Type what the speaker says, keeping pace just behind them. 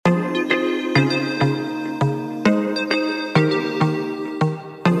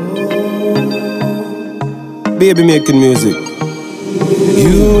baby making music.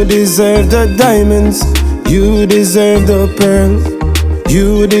 You deserve the diamonds, you deserve the pearl,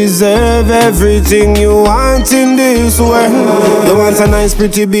 you deserve everything you want in this world. You want a nice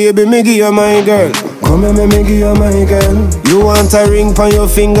pretty baby, me give you my girl. Come here, me give you my girl. You want a ring on your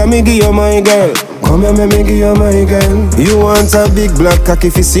finger, me give you my girl. Come here, me give you my girl. You want a big black cock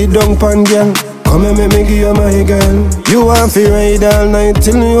if you sit down pan girl. Come here, me give you my girl. You want to ride all night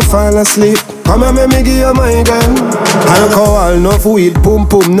till you fall asleep. Come here, me give you my girl. Alcohol, enough weed, pum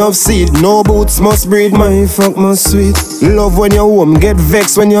pum, enough seed. No boots must breed, my fuck must sweet. Love when you're home, get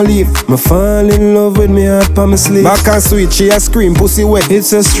vexed when you leave. Me fall in love with me heart pa me sleep. Back and sweet, she a scream, pussy wet,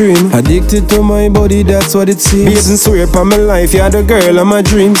 it's a stream. Addicted to my body, that's what it seems. Babes and swear pa my life, you're the girl of my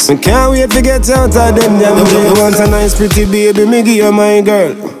dreams. Me can't wait to get out of them damn days. You want a nice pretty baby, me give you my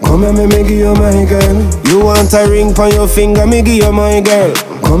girl. Come here, me give you my girl. You want a ring on your finger, me give you my girl.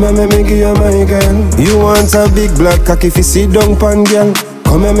 Come here, me give you my girl. You want a big black cock if you sit down pan girl.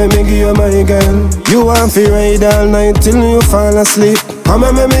 Come here, me give you my girl. You want to ride all night till you fall asleep. Come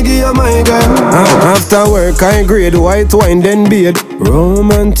here, me give you my girl. After work I grade white wine then bathe.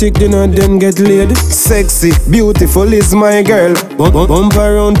 Romantic dinner then get laid. Sexy, beautiful is my girl. Bump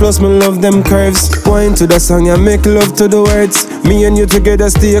around plus me love them curves. Wine to the song and make love to the words. Me and you together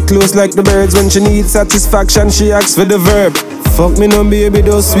stay close like the birds. When she needs satisfaction she asks for the verb. Fuck me no baby,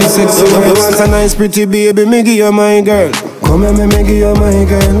 those sweet sexy words. You want a nice pretty baby, me give you my girl. Come here, me give you my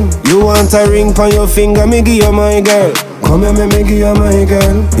girl. You want a ring on your finger, me give you my girl. Come here, me give you my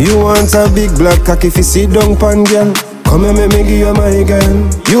girl. You want a big black cock if you sit down pan girl. Come here, me give you my girl.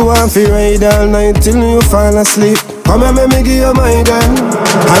 You want to ride all night till you fall asleep. Come here, me give you my girl.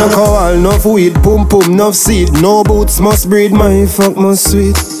 Alcohol, enough weed, pum pum, enough seed. No boots must breed, my fuck must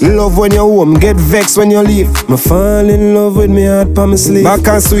sweet. Love when you're home, get vexed when you leave. Me fall in love with me heart pa me sleep. Back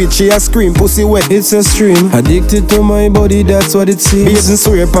and sweet, she a scream, pussy wet, it's a stream. Addicted to my body, that's what it seems. Babes and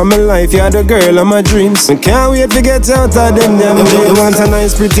swear pa my life, you're the girl of my dreams. Me can't wait to get out of them damn days. You want a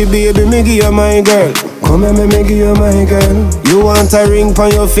nice pretty baby, me give you my girl. Come here, me give you my girl. You want a ring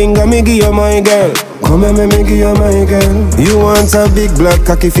on your finger, me give you my girl. Come here, me give you my girl. You want a big black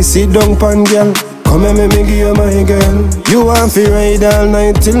cock if you sit down pan girl. Come here, me give you my girl. You want to ride all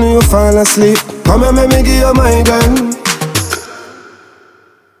night till you fall asleep. Come here, me give you my girl.